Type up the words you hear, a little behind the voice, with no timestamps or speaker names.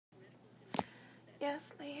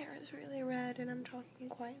Yes, my hair is really red and I'm talking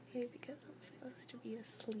quietly because I'm supposed to be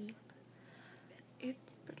asleep.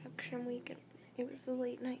 It's production week and it was the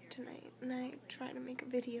late night tonight and I tried to make a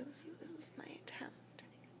video, so this is my attempt.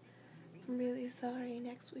 I'm really sorry.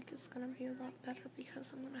 Next week is going to be a lot better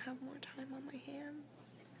because I'm going to have more time on my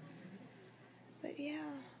hands. But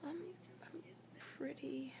yeah, I'm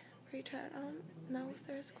pretty tired. I don't know if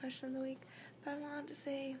there's a question of the week, but I wanted to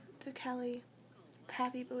say to Kelly,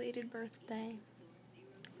 happy belated birthday.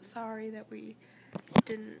 Sorry that we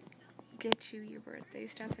didn't get you your birthday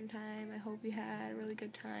stuff in time. I hope you had a really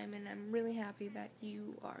good time, and I'm really happy that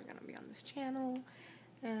you are going to be on this channel,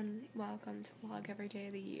 and welcome to Vlog Every Day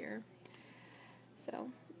of the Year. So,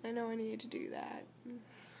 I know I need to do that.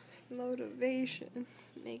 Motivation,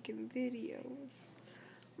 making videos,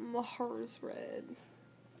 my hair's red.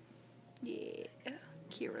 Yeah,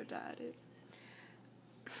 Kira died it.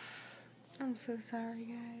 I'm so sorry,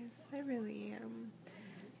 guys. I really am.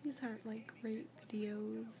 These aren't like great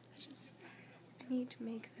videos. I need to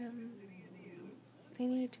make them. They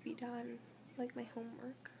need to be done. Like my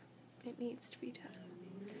homework. It needs to be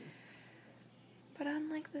done. But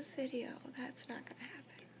unlike this video, that's not gonna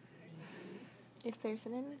happen. If there's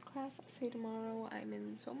an end of class essay tomorrow, I'm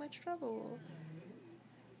in so much trouble.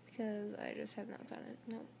 Because I just have not done it.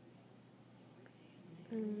 No,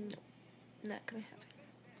 not gonna happen.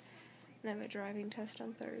 And I have a driving test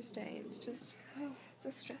on Thursday. It's just, it's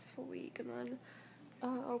a stressful week. And then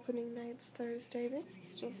opening night's Thursday. This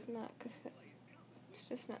is just not good. It's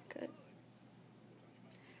just not good.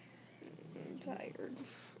 I'm tired.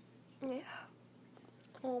 Yeah.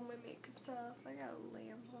 All my makeup's off. I got a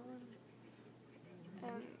lamp on.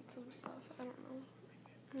 And some stuff. I don't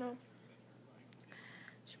know. No.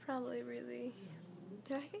 Should probably really...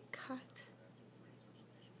 Did I get cut?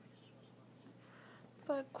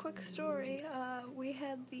 But quick story, we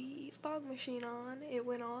had the fog machine on, it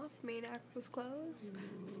went off, main act was closed,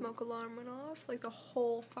 smoke alarm went off, like the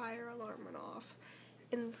whole fire alarm went off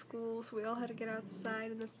in the school, so we all had to get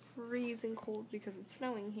outside in the freezing cold because it's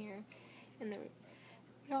snowing here, and then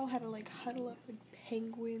we all had to like huddle up with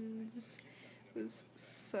penguins. It was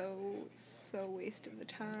so waste of the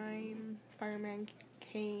time. Fireman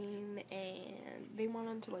came and they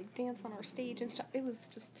wanted to like dance on our stage and stuff. It was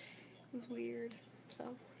weird.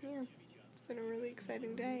 So, yeah, it's been a really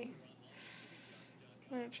exciting day.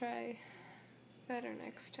 I'm gonna try better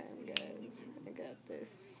next time, guys. I got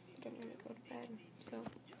this, but I'm gonna go to bed. So,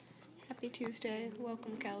 happy Tuesday.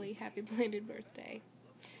 Welcome, Kelly. Happy belated birthday.